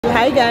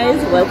Hi guys,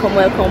 welcome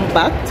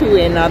back to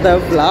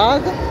another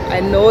vlog. I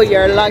know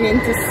you're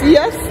longing to see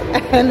us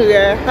and we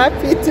are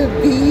happy to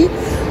be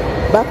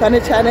back on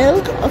the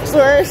channel, of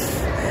course.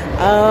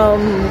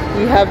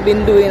 We have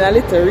been doing a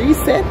little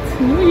reset,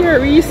 New Year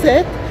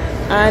reset,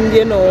 and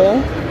you know,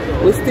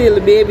 we're still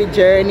baby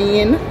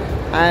journeying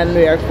and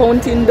we are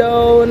counting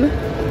down.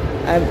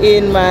 I'm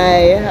in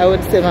my, I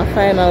would say, my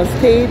final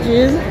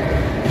stages.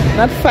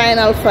 Not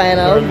final,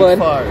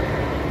 but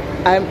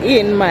I'm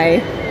in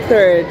my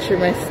third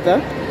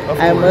trimester,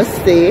 I must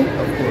say.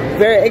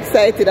 Very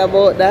excited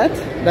about that.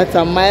 That's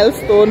a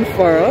milestone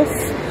for us.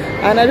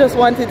 And I just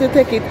wanted to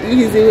take it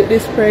easy with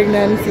this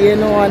pregnancy, you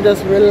know, and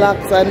just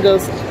relax and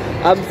just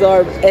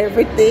absorb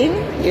everything,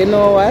 you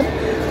know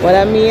what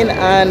I mean.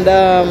 And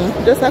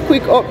just a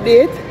quick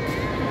update.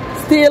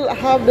 Still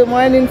have the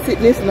morning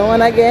sickness now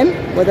and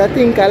again, but I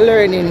think I'm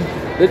learning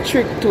the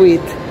trick to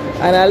it.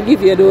 And I'll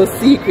give you those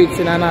secrets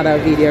in another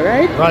video,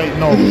 right? Right,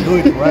 no, do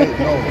it right,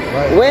 no,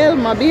 right. Well,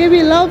 my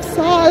baby loves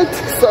salt,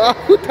 so I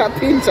put a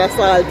pinch of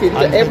salt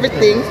into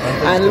everything,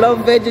 and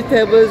love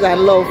vegetables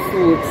and love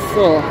fruits.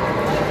 So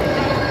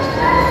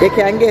you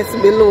can guess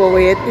below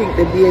where you think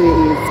the baby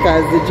is,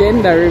 because the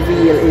gender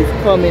reveal is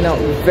coming up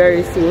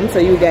very soon. So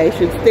you guys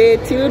should stay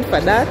tuned for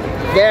that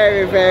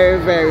very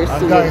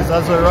soon. And guys,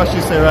 as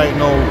Rashi say right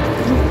now,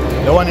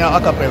 the one you're a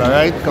cappella,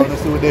 right? Because you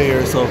see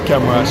there, so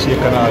camera shake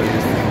and all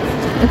this.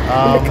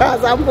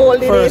 Because I'm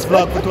holding first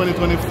vlog for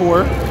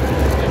 2024.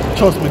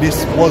 Trust me,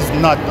 this was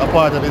not a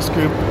part of the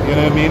script, you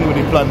know what I mean? With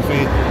the plan for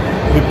it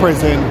to be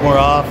present more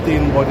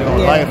often, but you know,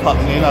 life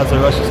happening, as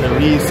Rashi said,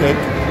 reset.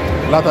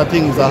 A lot of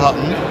things are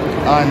happening.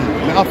 And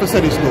I have to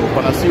say this though,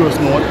 on a serious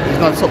note, it's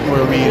not something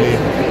where really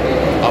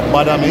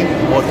bother me,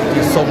 but it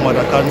is somewhat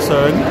a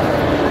concern.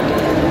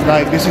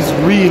 Like, this is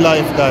real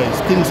life, guys.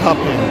 Things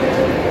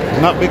happen.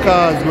 Not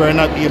because we're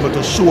not able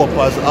to show up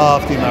as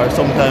often or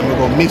sometimes we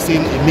go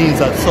missing, it means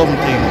that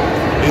something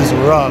is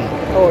wrong.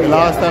 The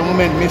last time we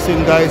went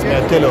missing, guys, may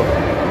I tell you,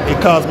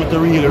 it caused me to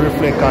really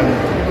reflect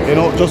and, you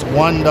know, just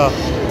wonder.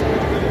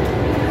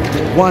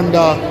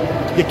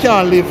 You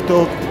can't live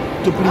to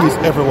please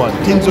everyone.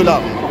 Things will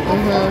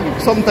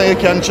happen. Sometimes you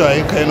can try,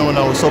 you know,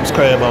 now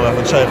subscribe and we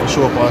have to try to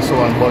show up and so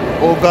on, but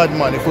oh God,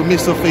 man, if we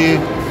miss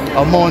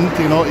a month,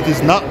 you know, it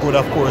is not good,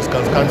 of course,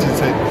 because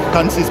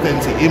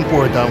consistency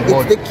important.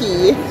 But it's the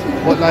key.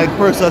 But like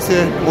person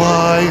say,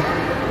 why?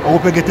 I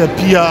hope you get a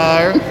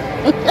PR.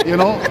 You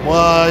know,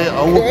 why? I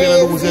hope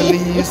you lose a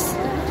lease.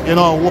 You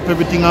know, I hope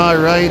everything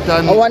alright.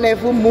 And I want to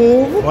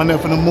move. Want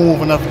to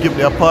move and have to give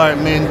the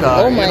apartment.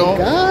 Oh my you know,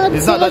 God.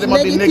 It's not that it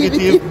might be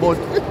negative, but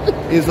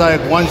it's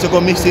like once you go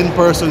missing,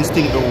 persons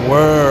think the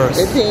worst.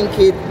 They think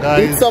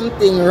it's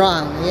something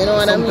wrong. You know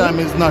what I mean?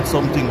 Sometimes it's not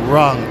something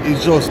wrong.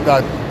 It's just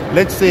that,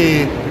 let's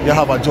say you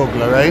have a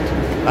juggler, right?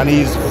 And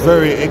he's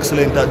very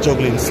excellent at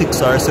juggling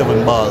 6 or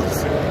 7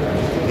 balls.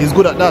 He's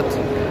good at that.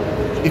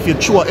 If you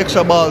throw an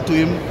extra ball to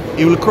him,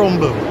 he will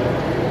crumble.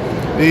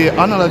 The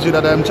analogy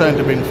that I'm trying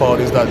to bring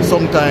forward is that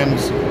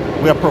sometimes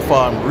we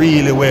perform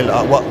really well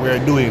at what we're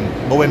doing,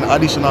 but when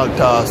additional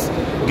tasks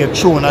get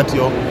thrown at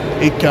you,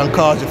 it can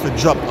cause you to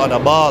drop other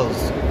balls.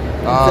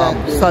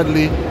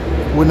 Sadly,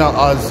 we're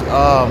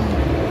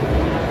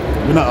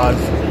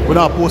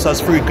not post as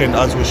frequent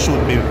as we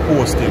should be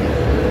posting.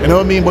 You know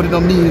what I mean? But it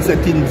don't mean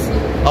that things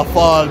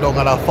fall down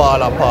and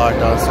fall apart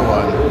and so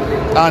on.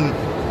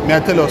 And may I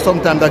tell you,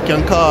 sometimes that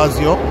can cause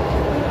you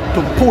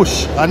to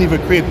push and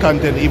even create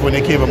content even when you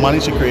can't even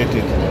manage to create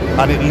it.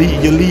 And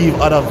you leave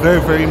other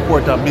very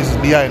important business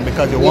behind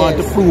because you want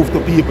to prove to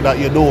people that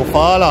you don't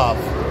fall off.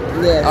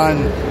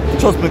 And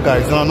trust me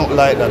guys, it's not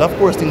like that. Of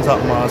course things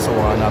happen and so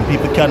on, and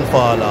people can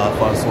fall off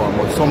and so on,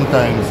 but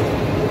sometimes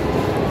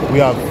we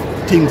have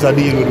things to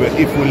deal with.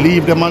 If we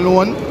leave them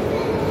alone,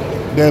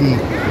 then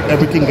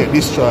everything get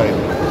destroyed.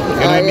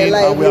 You know what I mean?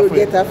 And we have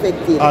get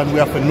affected. And we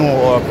have to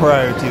know our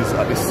priorities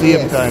at the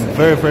same time.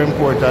 Very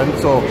important.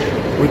 So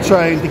we're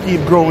trying to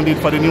keep grounded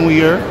for the new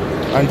year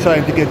and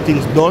trying to get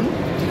things done,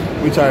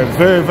 which are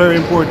very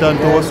important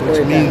to us,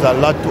 which means a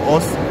lot to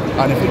us.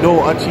 And if we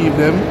don't achieve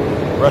them,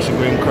 Rashi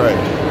going to cry,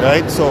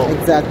 right? So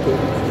exactly.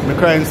 We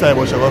cry inside,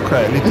 but she will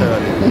cry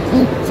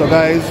literally. So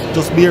guys,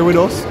 just bear with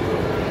us.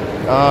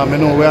 You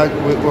know,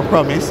 we're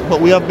promised, but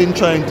we have been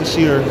trying to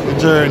share the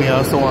journey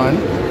and so on.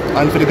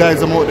 And for the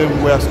guys out there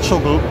who have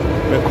struggled,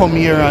 we come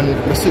here and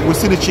we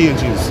see the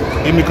changes.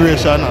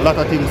 Immigration, a lot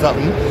of things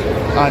happen,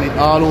 and it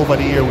all over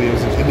the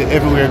airwaves,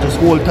 everywhere. Just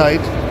hold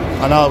tight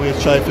and always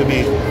try to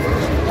be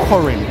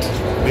current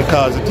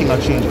because the thing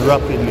has changed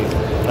rapidly.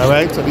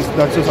 Alright, so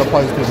that's just a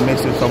positive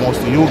message from us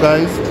to you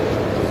guys.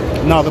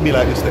 Not gonna be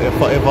like this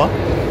forever.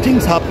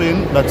 Things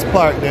happen that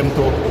spark them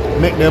to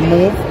make them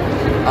move,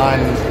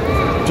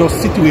 and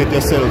just situate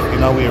yourself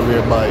in a way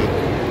whereby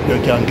you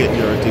can get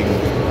your thing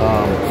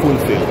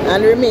fulfilled.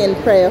 And remain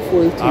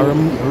prayerful too.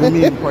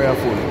 Remain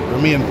prayerful.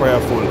 Remain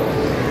prayerful.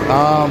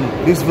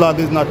 This vlog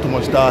is not too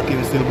much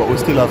talking still, but we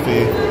still have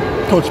to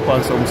touch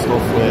upon some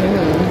stuff where,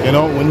 you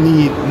know, we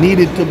need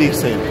it to be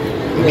said.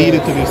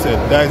 Needed to be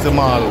said. Guys, I'm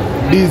all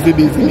busy.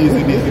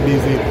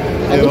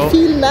 And it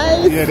feel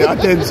nice. Yeah, the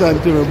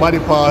attention to body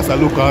parts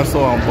and look and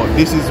so on. But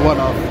this is one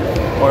of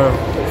our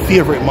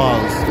favorite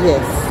malls.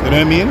 Yes. You know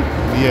what I mean?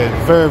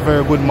 Yeah, very,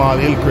 very good mall,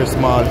 Hillcrest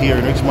Mall here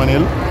in Richmond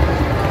Hill.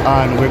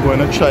 And we're going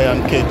to try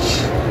and catch.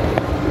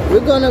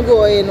 We're going to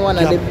go in one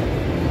Gap. of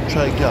the...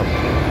 Try Gap.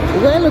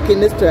 We're going to look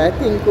in the store. I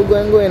think we're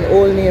going to go in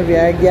Old Navy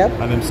or Gap.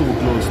 And them so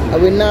close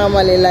too. We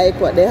normally like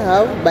what they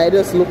have by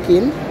just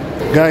looking.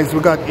 Guys, we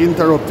got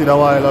interrupted a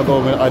while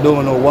ago. I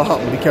don't know what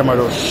happened. The camera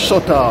just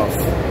shut off.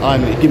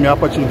 And it gave me an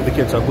opportunity to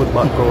catch a good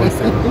background.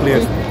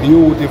 Place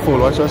beautiful.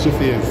 Watch your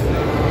face.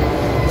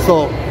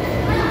 So,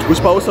 which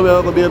part are we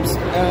going to be?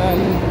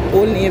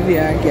 Old Navy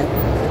or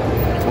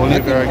Gap. Old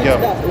Navy or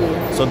Gap.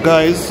 So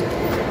guys,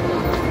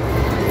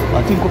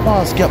 I think we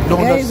pass Gap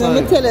down that side. Guys,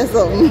 let me tell you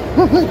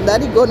something.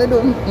 Daddy gonna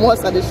do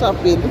most of the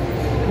shopping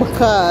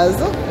because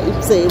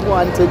he say he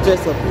want to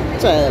dress up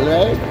his child,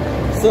 right?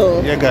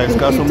 So yeah, guys,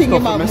 got some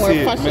stuff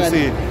I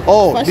see.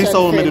 Oh, this is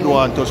all I did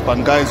want to touch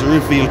on. Guys,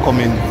 reveal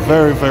coming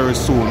very, very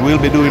soon. We'll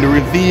be doing the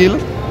reveal.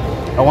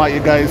 I want you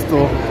guys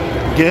to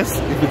guess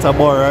if it's a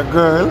boy or a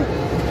girl.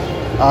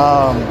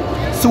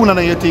 Sooner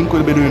than you think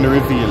we'll be doing the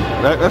reveal,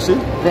 right, Rashi?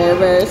 Very,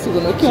 very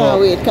soon. We can't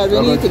wait because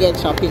we need to get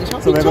shopping.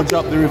 So we're going to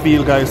drop the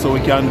reveal, guys, so we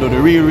can do the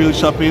real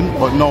shopping.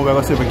 But now we're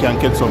going to see if we can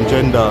get some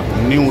gender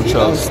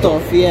neutral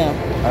stuff. Yeah.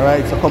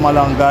 Alright, so come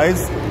along,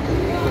 guys.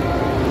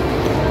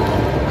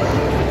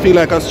 Feel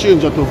like a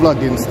stranger to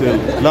vlogging still.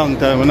 Long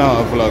time we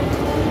now vlog.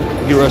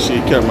 Give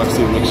Rashi a camera,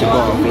 see make she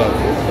go and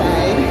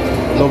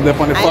vlog. Love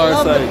them on the far side.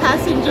 I love the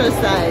passenger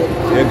side.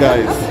 Yeah,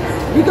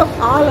 guys. Big up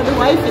all of the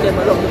wifey them,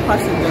 I love the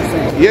passenger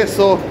side. Yeah,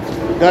 so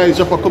guys,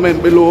 drop a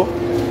comment below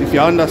if you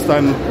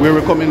understand where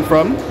we're coming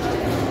from.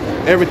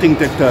 Everything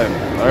take time,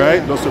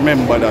 alright? Just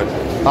remember that.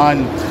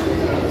 And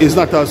it's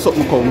not as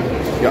something come,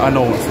 you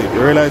announce it.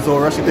 You realize how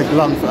Rashi take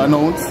long to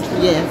announce?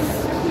 Yes.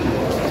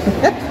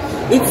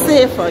 It's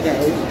safer,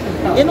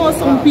 guys. You know,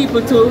 some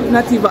people too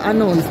not even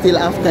announce till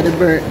after the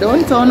birth.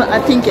 Downtown, I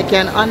think you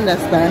can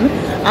understand.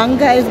 And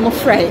guys, I'm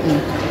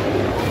frightened.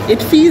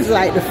 It feels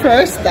like the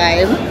first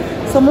time.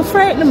 So I'm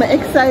frightened, I'm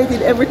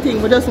excited,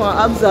 everything. I just want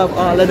to observe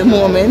all of the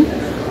moment,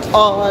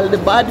 all the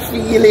bad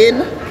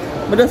feeling.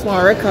 I just want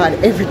to record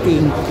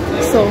everything.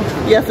 So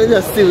you have to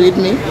just stay with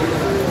me.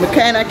 I'm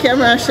kind of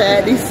camera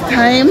shy this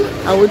time,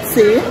 I would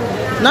say.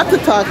 Not to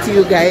talk to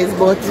you guys,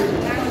 but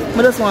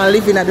I just want to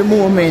live in at the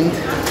moment.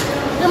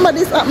 Remember,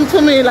 this happened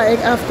to me like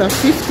after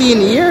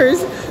 15 years.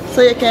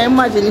 So you can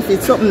imagine if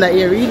it's something that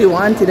you really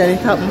wanted and it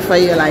happened for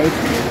you, like,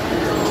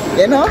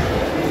 you know?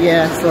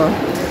 Yeah, so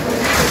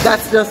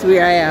that's just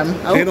where I am.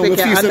 I hope you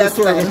can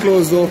understand.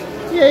 Close, though.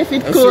 Yeah, if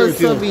it closed,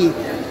 so be it.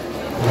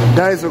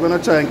 Guys, we're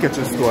gonna try and catch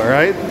a store,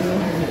 right?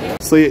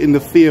 So you're in the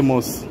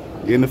famous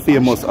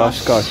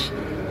Oshkosh.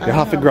 You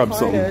have to grab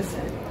something.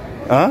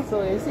 Huh?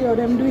 So you see how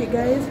them do it,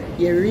 guys?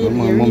 You really,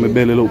 my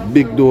belly look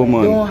big though,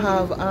 man. Don't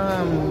have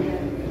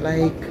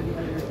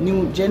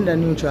like gender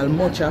neutral.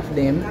 Much of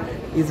them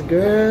is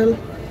girl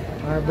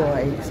or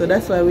boy. So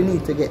that's why we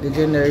need to get the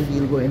gender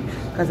reveal going.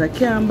 Because I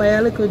can't buy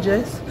a little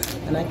dress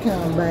and I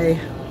can't buy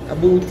a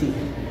booty.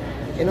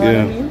 You know what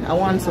I mean? I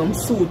want some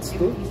suits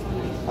too.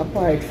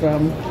 Apart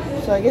from,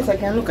 so I guess I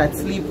can look at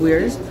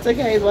sleepwears. So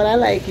guys, what I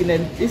like in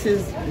it, this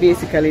is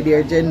basically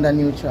their gender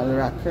neutral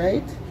rack,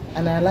 right?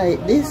 And I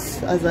like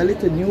this as a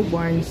little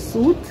newborn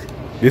suit.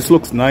 This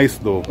looks nice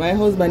though. My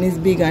husband is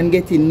big on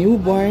getting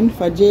newborn.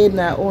 For Jaden,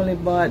 I only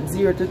bought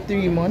 0 to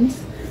 3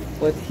 months.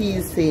 But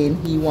he's saying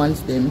he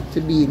wants them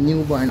to be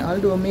newborn.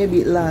 Although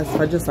maybe it lasts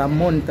for just a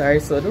month or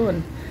so.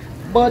 Don't.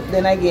 But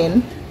then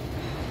again,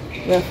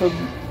 we have to,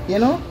 you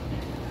know,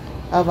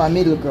 have a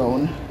middle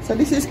ground. So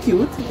this is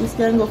cute. This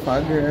can go for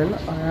a girl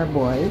or a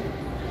boy.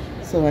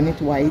 So and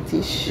it's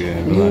whitish.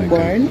 Yeah,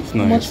 newborn. Like nice.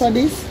 How much for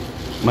this?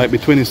 Might be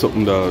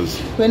 $20-something.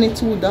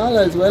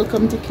 $22.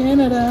 Welcome to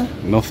Canada.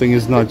 Nothing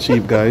is not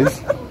cheap,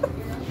 guys.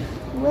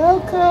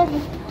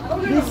 Welcome.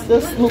 This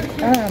just look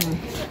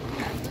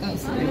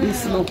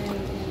this look.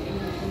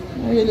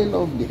 I really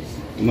love this.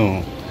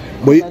 No.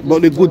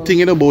 But the good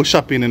thing about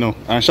shopping,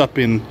 and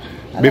shopping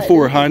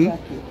beforehand,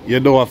 you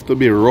don't have to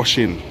be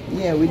rushing.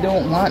 Yeah, we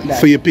don't want that.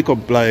 So you pick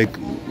up like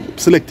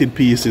selected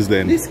pieces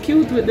then. This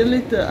cute with the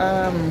little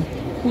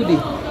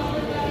hoodie.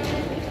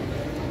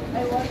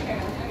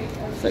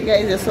 So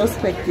guys, you're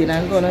suspecting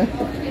I'm gonna,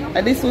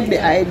 this would be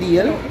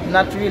ideal,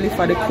 not really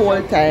for the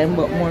cold time,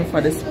 but more for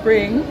the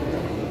spring.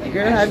 The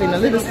girl having a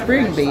little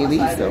spring baby,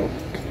 so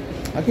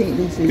I think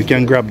this is. We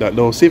can grab that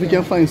though. See if we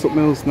can find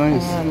something else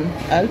nice.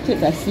 I'll take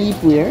that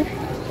sleepwear.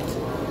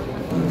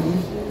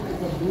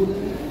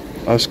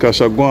 Oshkosh,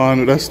 go on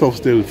with that stuff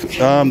still.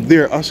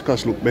 There,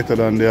 Oshkosh look better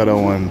than the other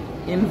one.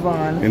 In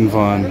Vaughan. In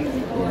Vaughan.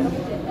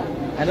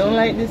 Yeah. I don't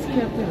like this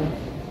cap.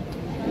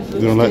 You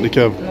don't like the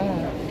cap? No.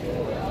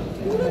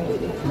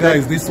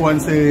 Guys, this one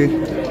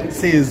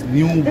says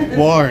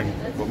newborn.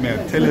 But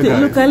man, tell you guys.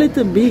 It look a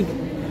little big.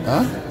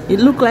 Huh? It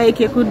look like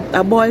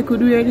a boy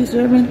could wear this,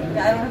 German.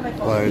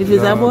 Like, if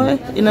it's a boy,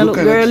 it look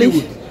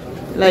girlish.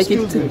 Like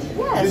Excuse it. Me.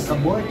 Yes. A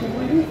boy can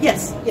wear it?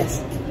 Yes.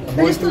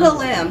 They're just little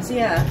lambs,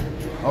 yeah.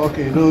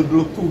 Okay, don't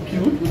look too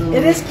cute.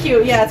 It is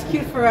cute, yeah, it's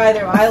cute for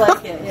either. I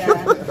like it, yeah.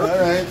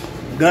 Alright.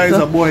 Guys,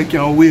 a boy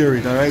can wear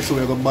it, alright? So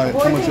we're gonna buy it.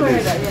 How much it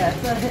is?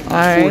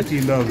 Yeah,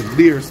 $14.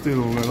 Dear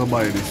still, we're gonna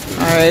buy this.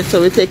 Alright,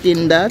 so we're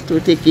taking that, we're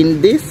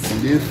taking this.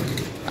 And this.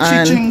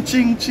 And Ching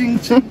ching ching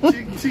ching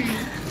ching ching.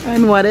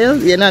 And what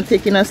else? You're not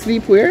taking a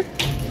sleepwear?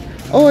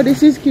 Oh,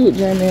 this is cute,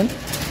 Janelle.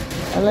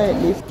 I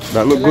like this.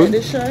 That look I good? like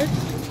this shirt.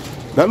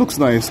 That looks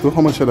nice too.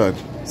 How much is that?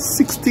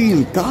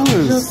 $16.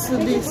 Just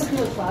this.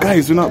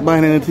 Guys, we're not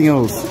buying anything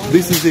else.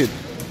 This is it.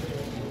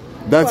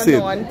 That's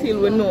it.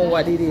 Until we know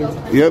what it is.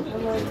 Yep.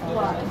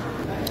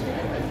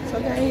 So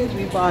guys,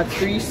 we bought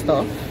 3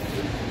 stuff.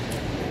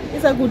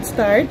 It's a good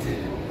start.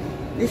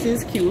 This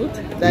is cute.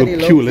 Daddy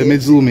Look cute. Let me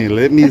zoom in.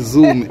 Let me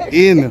zoom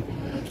in.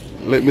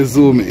 Let me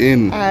zoom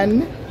in.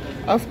 And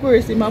of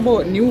course, I'm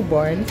about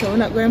newborn, so we're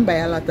not going to buy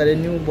a lot of the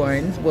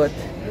newborns, but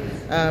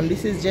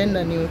this is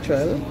gender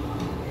neutral.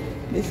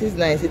 This is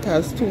nice. It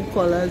has 2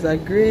 colors, a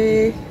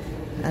gray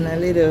and a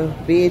little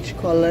beige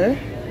color.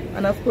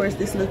 And of course,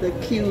 this little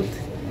cute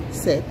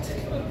set.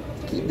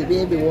 Keep the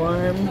baby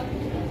warm.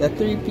 The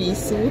 3-piece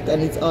suit,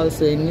 and it's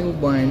also a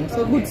newborn.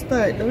 So good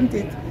start, don't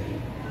it?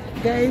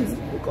 Guys,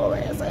 look how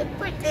it's so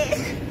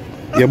pretty.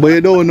 Yeah, but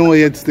you don't know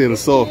yet still,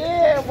 so.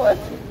 Yeah, but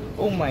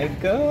oh my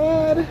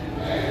god.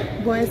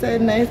 Boys are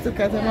nice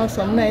because I have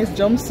some nice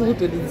jumpsuit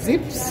with the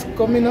zips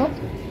coming up.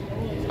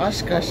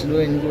 Oshkosh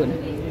doing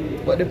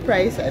good. But the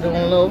price I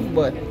don't love,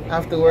 but I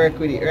have to work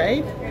with it,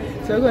 right?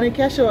 So we're gonna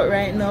cash out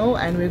right now,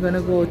 and we're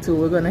gonna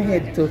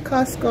head to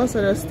Costco,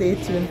 so just stay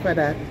tuned for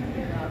that.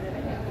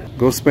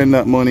 Go spend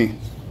that money.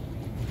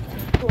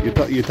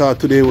 You thought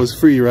today was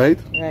free, right?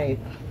 Right.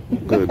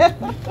 Good.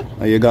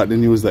 And you got the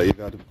news that you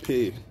got to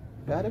pay.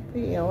 Gotta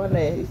pay. I wonder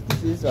if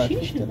this is what,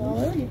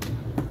 $50?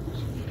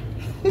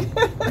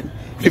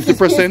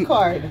 50%?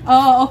 Card.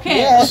 Oh,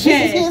 okay. Yeah,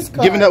 okay. this is his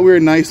card. Given that we're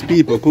nice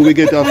people, could we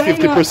get a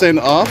 50%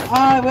 off?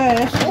 I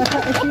wish.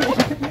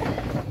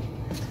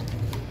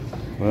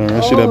 Well,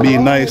 Rashida, be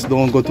nice,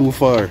 don't go too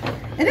far.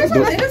 It is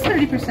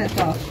 30%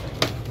 off.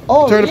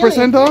 Oh, 30%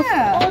 really? off?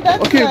 Yeah. Oh,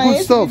 that's Okay, nice.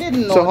 good stuff. We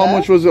didn't know So how that.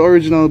 much was the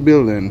original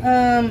bill then?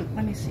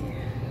 Let me see.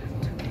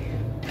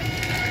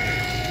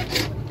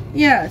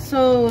 Yeah,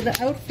 so the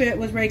outfit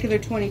was regular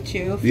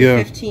 22 for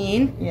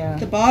 15. Yeah.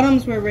 The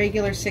bottoms were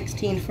regular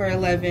 16 for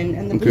 11,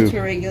 and the boots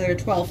were regular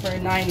 12 for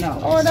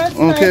 $9. Oh, that's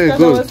Okay, nice.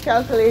 good. I was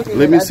calculating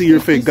Let me it at see your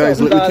face. Guys,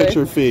 let me $50. catch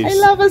your face. I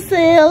love a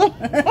sale.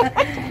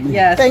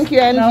 Yes. Thank you,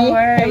 Angie. No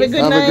worries. Have a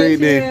good Have night. a great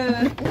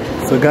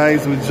day. So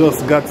guys, we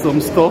just got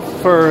some stuff.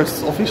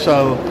 First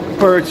official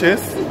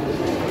purchase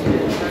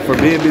for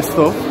baby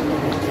stuff.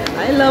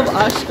 I love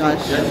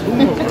Oshkosh.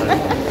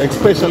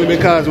 Especially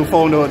because we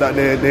found out that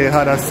they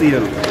had a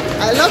sale.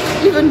 I love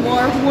even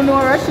more who know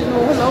Russian who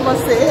love a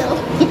sale.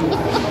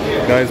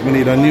 Guys, we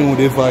need a new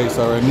device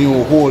or a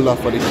new holder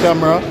for the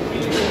camera.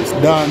 It's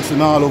dancing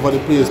all over the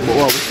place, but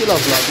wow, we still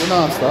have vlog, we're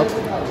not stop.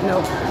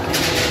 No.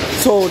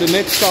 So the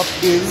next stop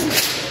is,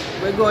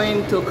 We're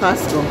going to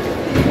Costco.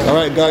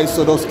 alright guys,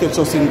 so just catch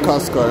us in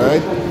Costco,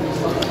 right?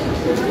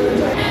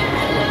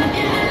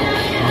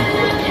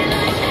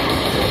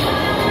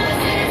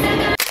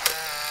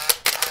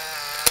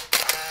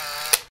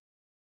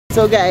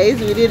 So guys,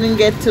 we didn't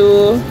get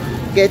to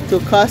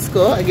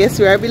Costco. I guess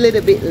we're a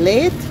little bit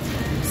late.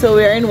 So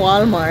we're in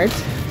Walmart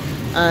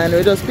and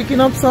we're just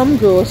picking up some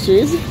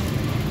groceries.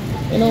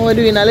 You know, we're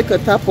doing a little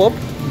top up,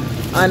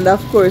 and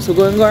of course we're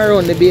going to go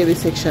around the baby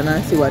section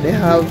and see what they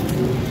have.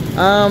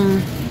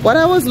 What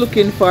I was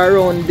looking for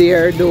around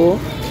there though,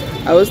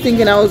 I was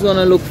thinking I was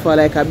gonna look for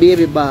like a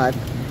baby bath,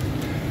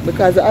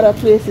 because the other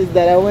places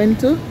that I went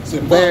to, It's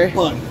a bad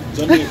pun.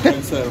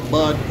 Jamaican say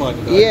bad pun,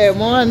 guys. yeah,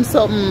 man,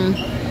 something.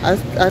 I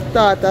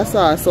thought I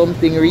saw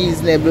something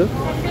reasonable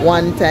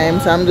one time,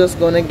 so I'm just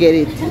gonna get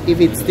it if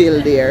it's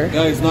still there.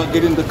 Guys, not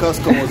getting the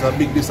Costco was a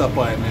big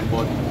disappointment,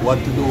 but what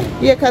to do?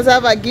 Yeah, because I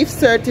have a gift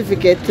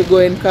certificate to go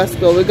in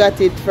Costco. We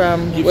got it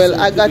from,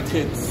 I got,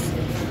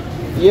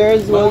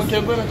 yours was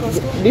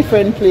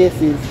different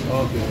places.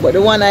 Okay. But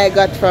the one I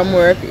got from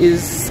work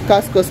is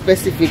Costco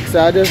specific,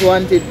 so I just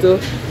wanted to,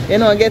 you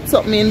know, get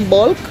something in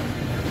bulk.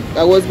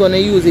 I was gonna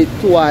use it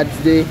towards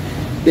the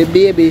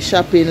baby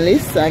shopping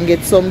list and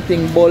get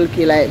something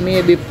bulky like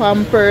maybe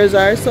Pampers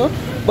or so.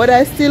 But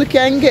I still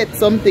can get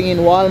something in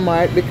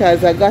Walmart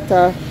because I got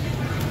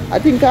I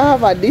think I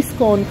have a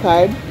discount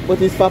card,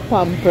 but it's for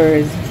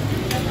Pampers.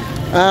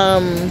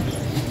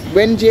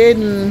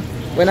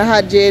 When I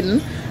had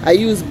Jaden, I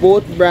used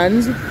both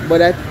brands,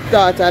 but I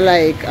thought I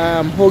like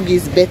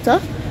Huggies better.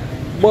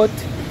 But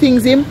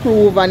things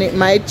improve and it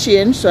might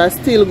change, so I'm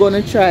still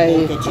gonna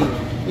try.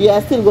 Yeah,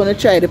 I'm still gonna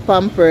try the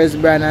Pampers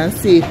brand and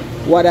see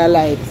what I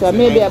like. So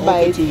maybe I buy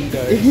it.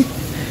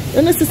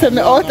 You know, sister,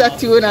 me out of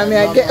tune and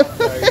I get.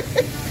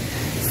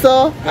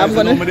 So I'm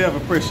gonna. Nobody have a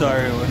pressure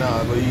right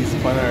now, but easy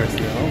for nurse,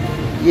 you know.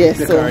 Yes.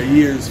 Take So our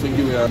years for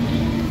you.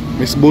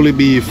 Miss Bully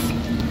Beef.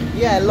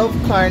 yeah, I love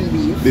corned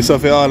beef. This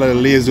is for all of the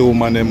lazy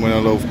woman them when I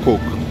love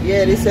cook.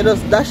 Yeah, they said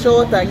just dash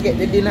out and get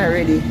the dinner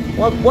ready.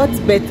 What's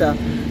better,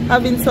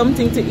 having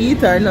something to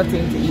eat or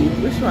nothing to eat?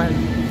 Which one?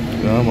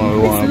 Yeah, man, we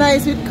want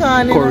nice with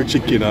corn. curry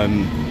chicken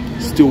and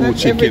stew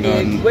chicken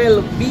and...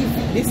 Well, beef,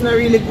 this is not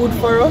really good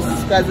for us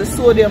because the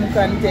sodium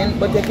content,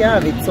 but you can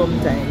have it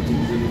sometimes.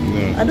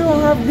 Yeah. I don't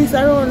have this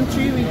around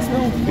 3 weeks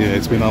now. Yeah,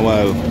 it's been a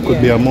while.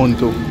 Could be a month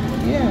too.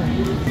 Yeah.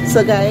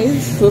 So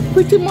guys, we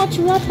pretty much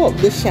wrap up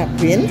the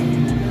shopping,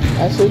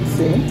 I should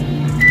say.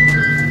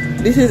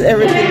 This is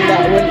everything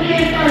that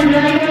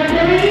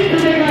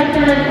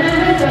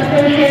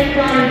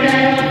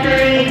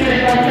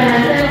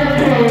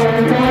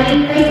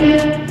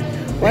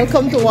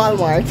Welcome to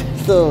Walmart.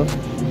 So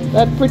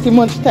that pretty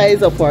much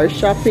ties up our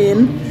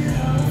shopping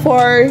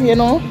for, you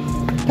know,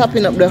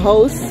 topping up the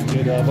house.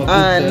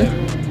 And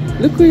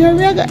look where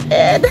we got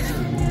Ed.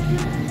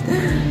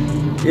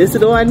 You see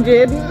the one,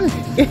 Jaden?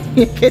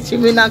 You catch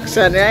him in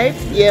action, right?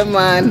 Yeah,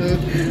 man.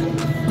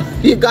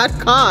 You got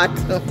caught.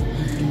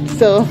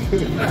 So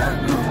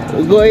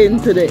we're going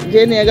to the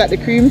Jenny. I got the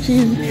cream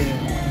cheese.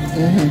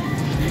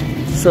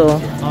 So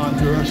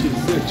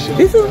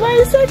this is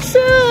my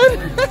section.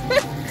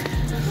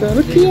 So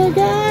look here,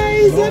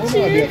 guys. Watch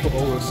it.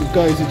 So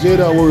guys,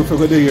 Jada work for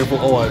good here for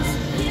hours.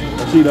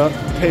 I see that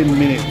 10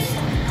 minutes.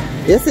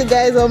 You see,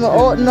 guys, I'm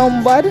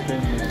outnumbered.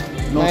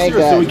 No, my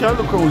seriously, God. we can't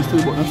look around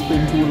still, but not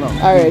spend too long.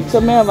 Alright,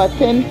 so may have a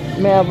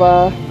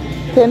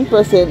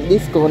 10%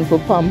 discount for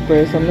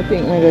Pampers. So I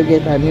think I'm gonna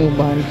get a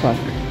newborn pack.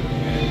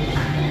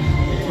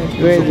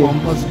 Where is it?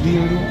 Pampers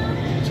deal,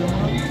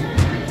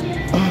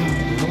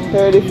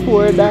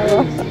 $34.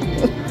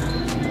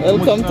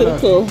 Welcome to the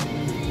club.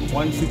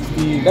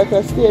 116. That's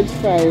a stage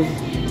 5.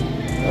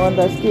 I want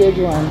a stage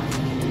 1.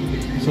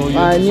 So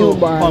you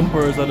newborn.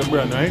 Pampers are the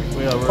brand, right?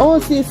 Oh,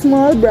 see,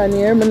 small brand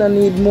here. I don't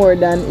need more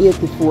than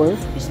 84.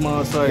 The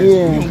small size.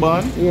 Yeah.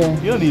 Newborn? Yeah.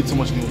 You don't need so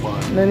much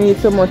newborn. I don't need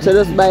so much. I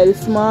just buy the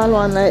small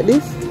one like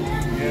this.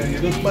 Yeah,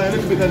 you just buy a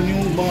little bit of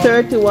newborn.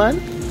 31.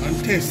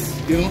 And test.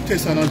 You know,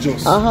 test and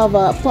adjust. I have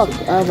a pack.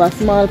 I have a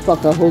small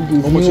pack of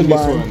Huggies. How much is this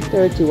newborn. one?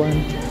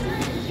 31.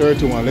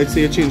 31. Let's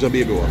say you change a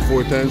baby, what,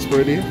 4 times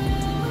per day?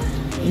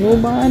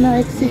 Newborn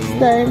like 6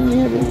 times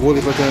maybe. What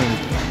if a time?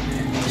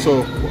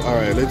 So,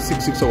 alright, let's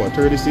 6 hours,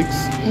 36.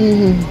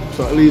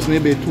 So at least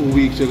maybe 2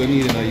 weeks you're gonna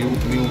need in a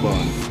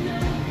newborn.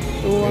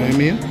 You know what I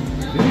mean?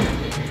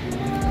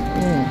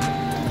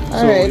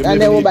 Alright,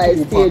 and then we'll buy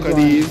stage 1.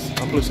 These,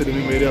 and plus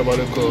they have a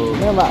little... I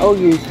have a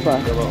Huggies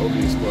pack. They have a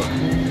Huggies pack.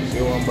 So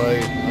you want to buy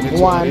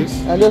one.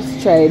 I just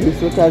try this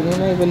because you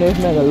don't even know if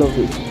I'm gonna love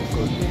it.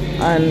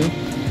 And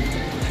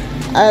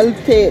I'll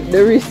take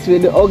the risk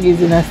with the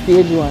Huggies in a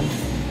stage 1.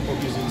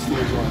 Huggies in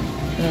stage 1.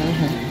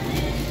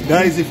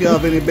 Guys, if you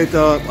have any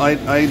better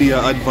idea,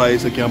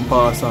 advice you can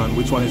pass on,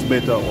 which one is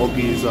better,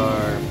 Huggies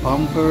or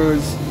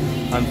Pampers,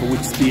 and for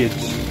which stage,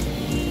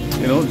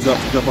 you know,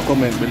 drop a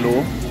comment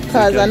below.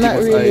 Because I'm not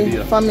really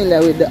familiar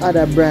with the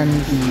other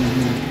brands.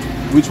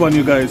 Which one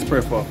you guys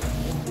prefer?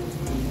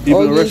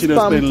 Even Rashida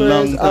spend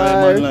long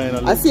time online.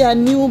 I see a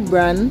new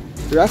brand,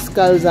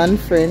 Rascals and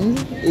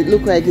Friends. It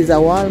looks like it's a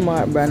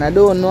Walmart brand. I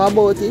don't know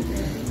about it.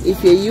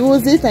 If you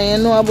use it and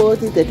you know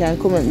about it, you can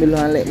comment below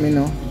and let me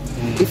know.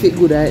 If it's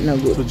good or it's not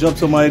good. So drop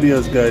some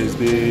ideas, guys.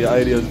 The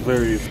ideas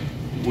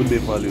would be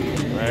valuable,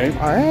 right?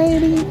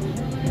 Alrighty.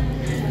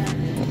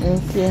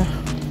 Okay.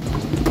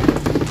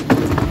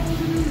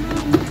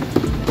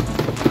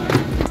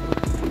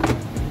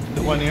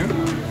 The one here?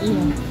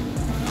 Yeah.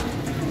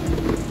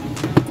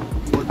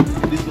 But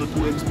this not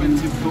too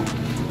expensive too.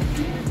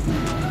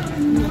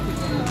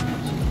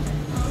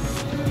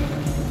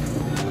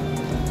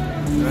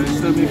 Guys,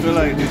 tell me if you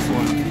like this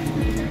one.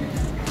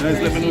 Guys,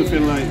 let me know if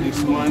you like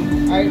this one.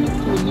 I do 2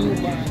 new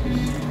brands.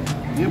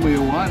 Yeah, but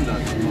you want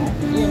that, you know?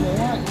 Yeah, I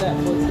want that,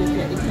 but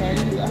it can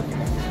do after.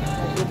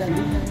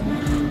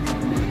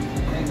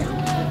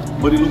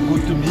 But it look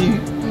good to me.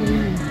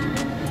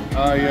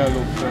 Ah, yeah,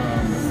 look.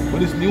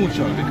 But it's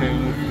neutral. They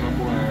can look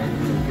number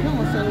one. No,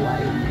 it's a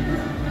white.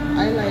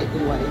 I like the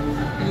white.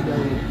 Either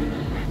way.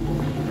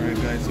 Alright,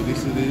 guys, so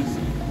this is it.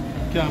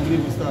 Can't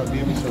believe we start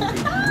baby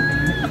shopping.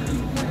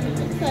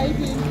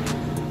 Excited.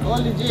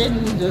 All the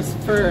Jaden just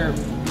firm.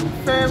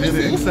 Firm is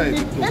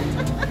excited too.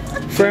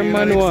 Firm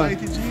man what?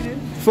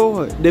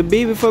 For the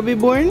baby for be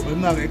born?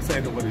 I'm not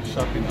excited about the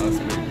shopping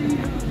aspect.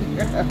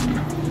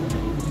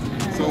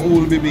 So who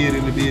will be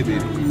bathing the baby?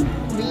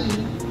 Me.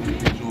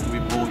 We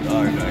both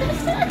are,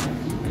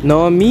 guys.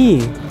 No,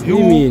 me. You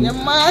mean? You're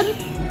mad?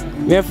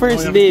 My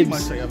first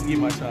babes. You have to give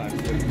my chance.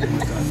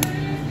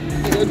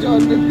 You're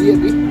John the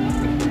baby.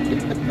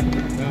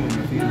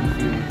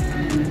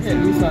 Yeah,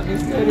 this one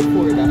is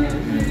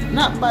 $34.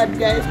 Not bad,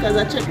 guys, because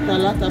I checked a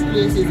lot of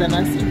places and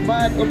I see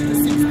bad up to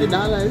 $60,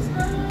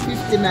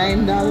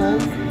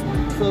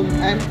 $59. So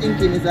I'm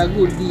thinking it's a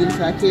good deal,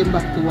 so I came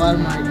back to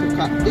Walmart to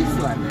cop this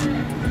one.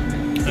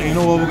 And you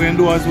know what we're going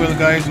to do as well,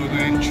 guys? We're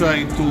going to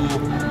try to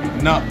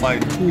not buy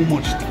too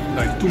much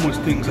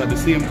things at the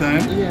same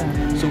time.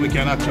 Yeah. So we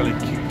can actually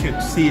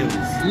catch sales.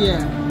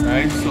 Yeah.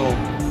 Right? So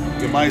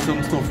you buy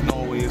some stuff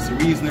now where it's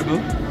reasonable,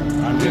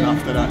 and then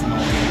after that now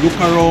you look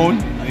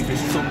around, and if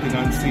it's something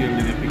on sale,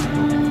 then you pick it up.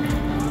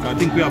 I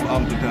think we have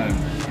ample time.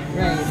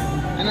 Right.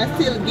 And I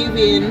still give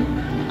in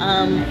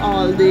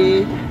all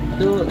the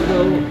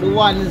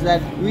ones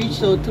that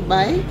reached out to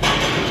buy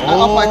an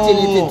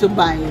opportunity to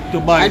buy.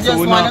 I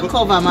just want to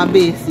cover my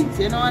basics,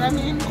 you know what I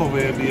mean? Cover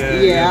it,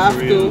 yeah, I have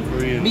to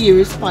be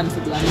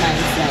responsible on my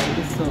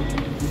side, so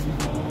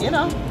you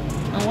know,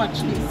 and watch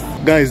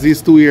this. Guys,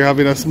 these two here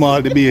having a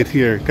small debate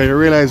here. Can you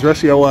realize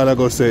Rashi a while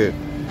ago said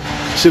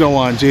she don't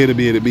want Jay to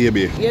be the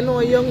baby? You know,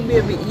 young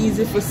baby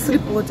easy for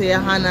slip out of your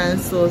hand and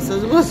so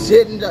suppose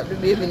Jaden drop the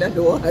baby in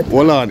the water.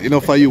 Hold on,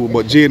 enough for you,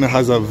 but Jane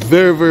has a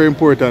very, very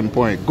important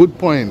point. Good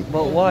point.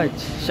 But watch,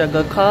 she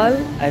go call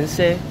and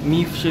say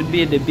me should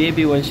be the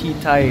baby when she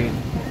tired.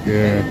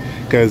 Yeah,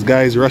 because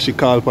guys, Rashi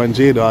call upon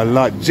Jada a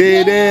lot.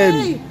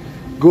 Jaden!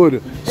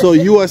 Good. So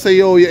you are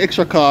saying, oh, you're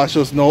extra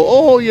cautious now.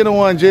 Oh, you don't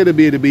want Jada to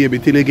be the baby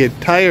till you get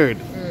tired.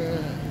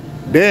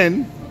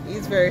 Then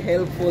he's very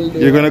helpful though.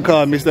 You're gonna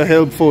call Mr.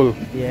 Helpful.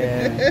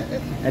 Yeah.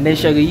 And then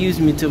she gonna use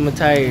me till I'm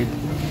tired.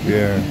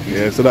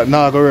 Yeah. So that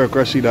now gonna work,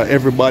 Rashida.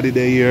 Everybody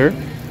there here,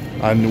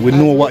 and we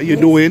know what you're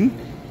doing,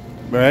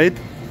 right?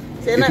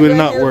 So it will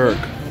not work.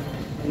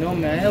 No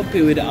man, I help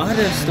you with the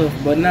other stuff,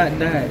 but not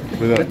that.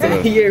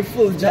 But you're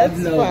full job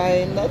now.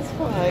 That's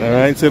fine.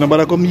 Alright, so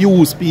nobody come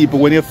use people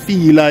when you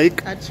feel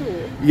like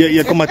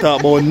you come and talk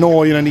about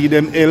no, you don't need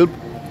them help.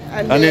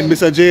 And then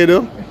Mr.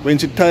 Jada, when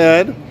she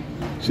tired,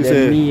 she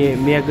said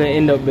me are gonna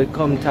end up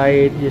become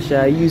tired. You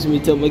shall use me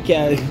till I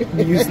can't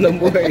use no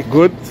more.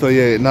 Good, so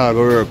yeah, now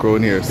go work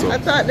around here. So I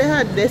thought they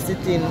had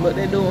Desitin, but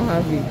they don't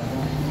have it.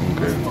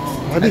 Okay.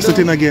 What is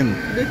Desitin again?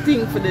 The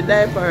thing for the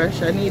diaper,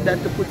 I need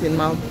that to put in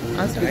my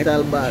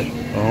hospital bag.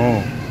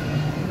 Oh.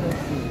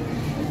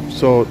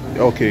 So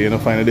okay, you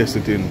don't find a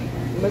Desitin.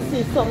 I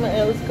see something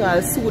else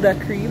called Soda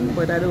Cream,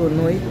 but I don't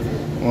know it.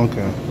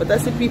 Okay. But I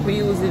see people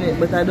using it,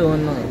 but I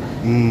don't know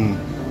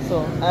it.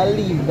 So I'll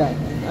leave that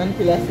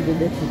until I see the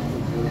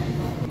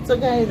Desitin. So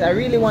guys, I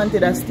really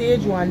wanted a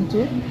stage 1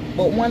 too,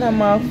 but one of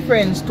my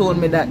friends told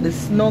me that the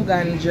Snug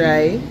and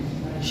Dry,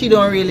 she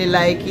don't really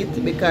like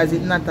it because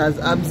it's not as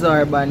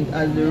absorbent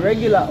as the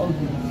regular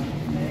Ugly,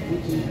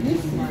 which is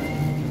this one.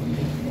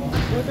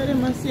 What are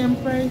them the same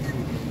price?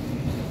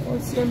 Oh,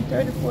 same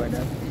 34.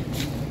 That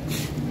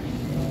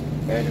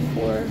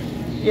 34.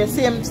 Yeah,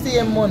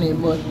 same money,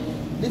 but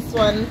this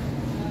one,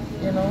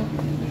 you know,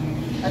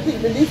 I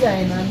think the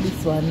design on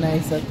this one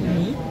nicer to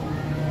me.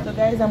 So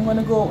guys, I'm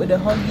gonna go with the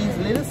Huggies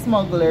Little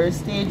Smuggler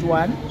Stage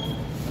 1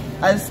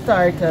 as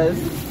starters.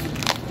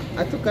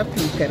 I took a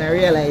peek and I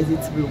realized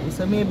it's blue,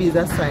 so maybe it's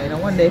a sign. I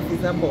wonder if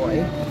it's a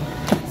boy.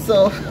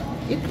 So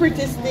it's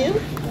pretty still.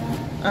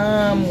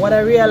 What I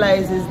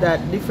realized is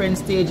that different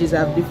stages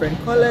have different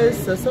colors.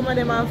 So some of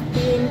them have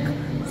pink,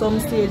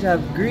 some stage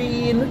have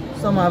green,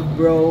 some have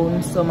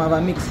brown, some have a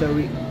mixture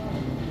with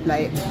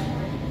like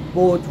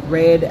both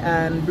red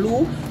and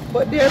blue,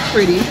 but they're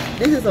pretty.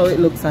 This is how it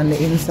looks on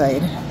the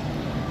inside.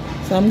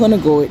 So I'm gonna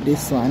go with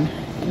this one.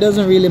 It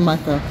doesn't really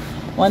matter.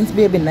 Once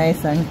baby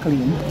nice and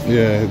clean.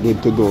 Yeah,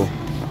 good to go.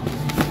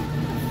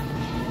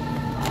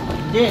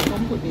 Yeah,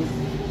 come put this.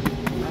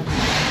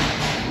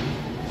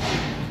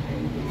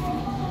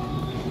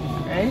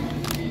 Right?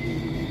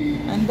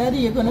 And daddy,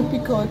 you're gonna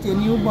pick out your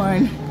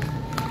newborn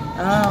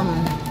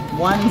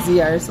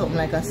onesie or something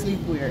like a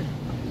sleepwear.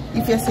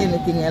 If you see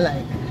anything you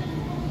like.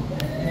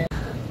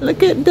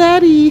 Look at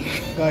daddy.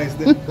 Guys,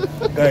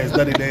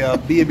 daddy, they are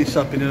baby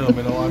shopping, you know.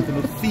 I want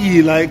to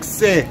feel like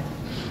say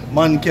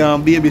man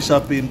can baby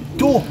shopping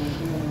too.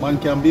 Man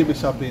can baby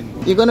shopping.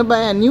 You're gonna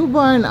buy a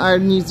newborn or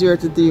new 0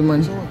 to 3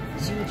 months?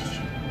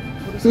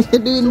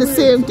 You're doing the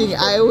same thing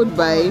I would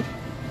buy.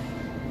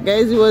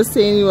 Guys, he was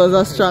saying he was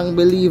a strong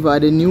believer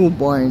the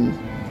newborn.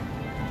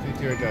 Sit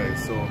here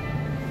guys, so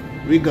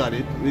we got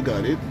it.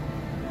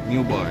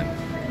 Newborn.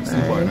 It's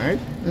newborn, right?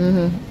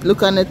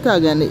 Look on the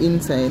tag on the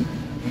inside.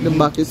 The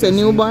back, it's a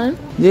newborn.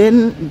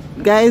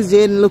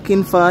 Jane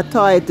looking for a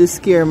toy to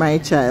scare my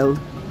child.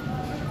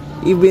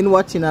 You've been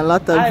watching a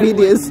lot of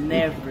videos. Would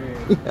never.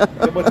 Yeah,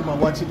 but I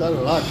watch it a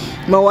lot.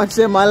 I watch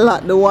them a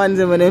lot, the ones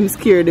when them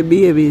scare the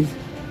babies.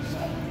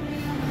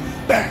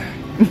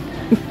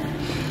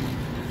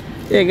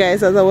 Yeah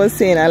guys, as I was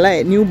saying, I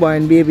like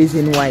newborn babies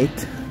in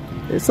white.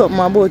 There's something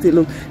about it.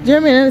 Look,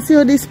 Jeremy, see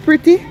how this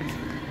pretty?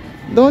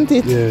 Don't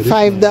it? Yeah,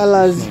 $5.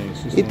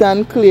 Nice. It's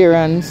on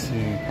clearance.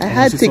 Yeah. I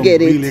had to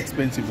get it. Really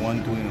expensive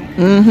one too, you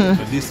know.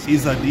 So this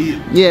is a deal.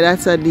 Yeah,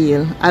 that's a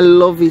deal. I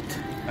love it.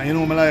 And you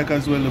know I like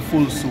as well the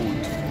full suit.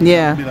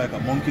 Yeah. It'll be like a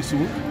monkey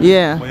suit.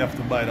 Yeah. But you have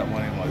to buy that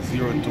one in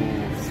 0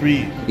 to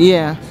 3.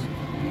 Yeah.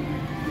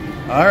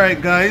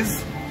 Alright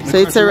guys. So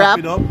it's a wrap.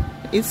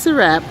 It's a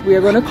wrap. We're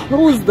gonna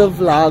close the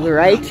vlog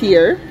right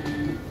here.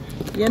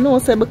 You know,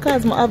 so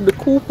because I have the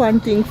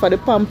coupon thing for the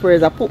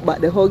Pampers, I put back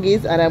the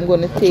Huggies and I'm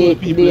gonna take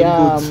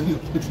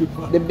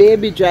the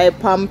Baby Dry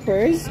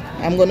Pampers.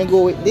 I'm gonna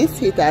go with this.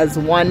 It has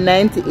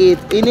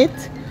 $198 in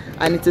it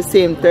and it's the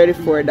same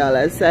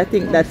 $34. So I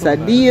think that's a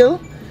deal.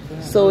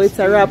 So it's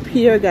a wrap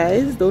here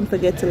guys. Don't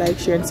forget to like,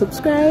 share and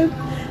subscribe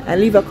and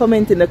leave a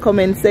comment in the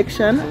comment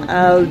section.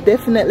 I'll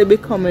definitely be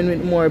coming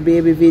with more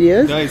baby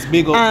videos. Guys,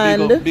 big up,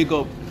 and big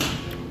up.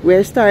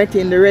 We're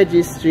starting the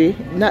registry,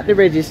 not the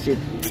registry,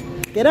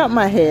 get out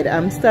my head.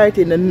 I'm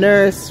starting the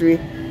nursery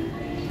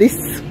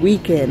this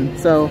weekend.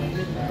 So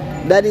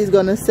Daddy's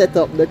gonna set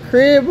up the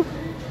crib.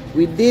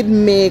 We did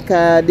make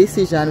a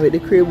decision with the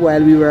crib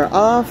while we were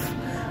off,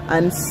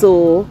 and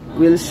so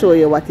we'll show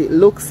you what it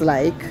looks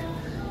like.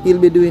 He'll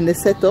be doing the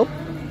setup.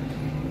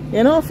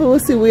 You know, if we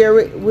see where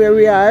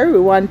we are, we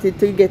wanted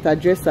to get a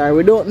dresser.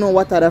 We don't know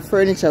what other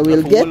furniture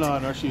we'll get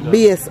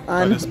based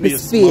on the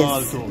space.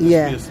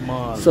 Yeah.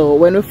 So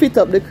when we fit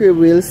up the crib,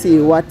 we'll see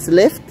what's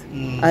left,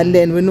 and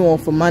then we know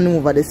to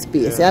maneuver the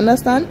space. You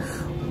understand?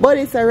 But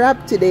it's a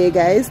wrap today,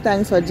 guys.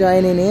 Thanks for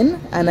joining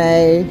in, and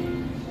I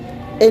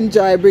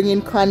enjoy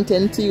bringing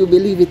content to you,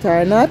 believe it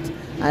or not.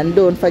 And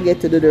don't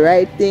forget to do the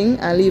right thing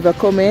and leave a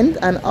comment.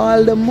 And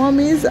all the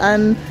mommies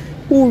and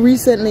who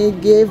recently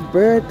gave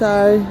birth,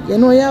 or you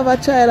know you have a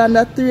child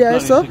under 3 or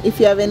so, if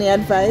you have any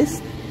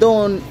advice,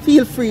 don't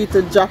feel free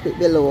to drop it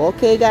below.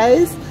 Okay,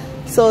 guys?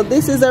 So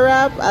this is a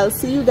wrap. I'll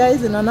see you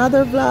guys in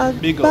another vlog.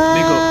 Big up, Bye.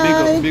 big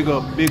up, big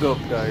up, big up,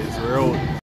 big up, guys. We're out.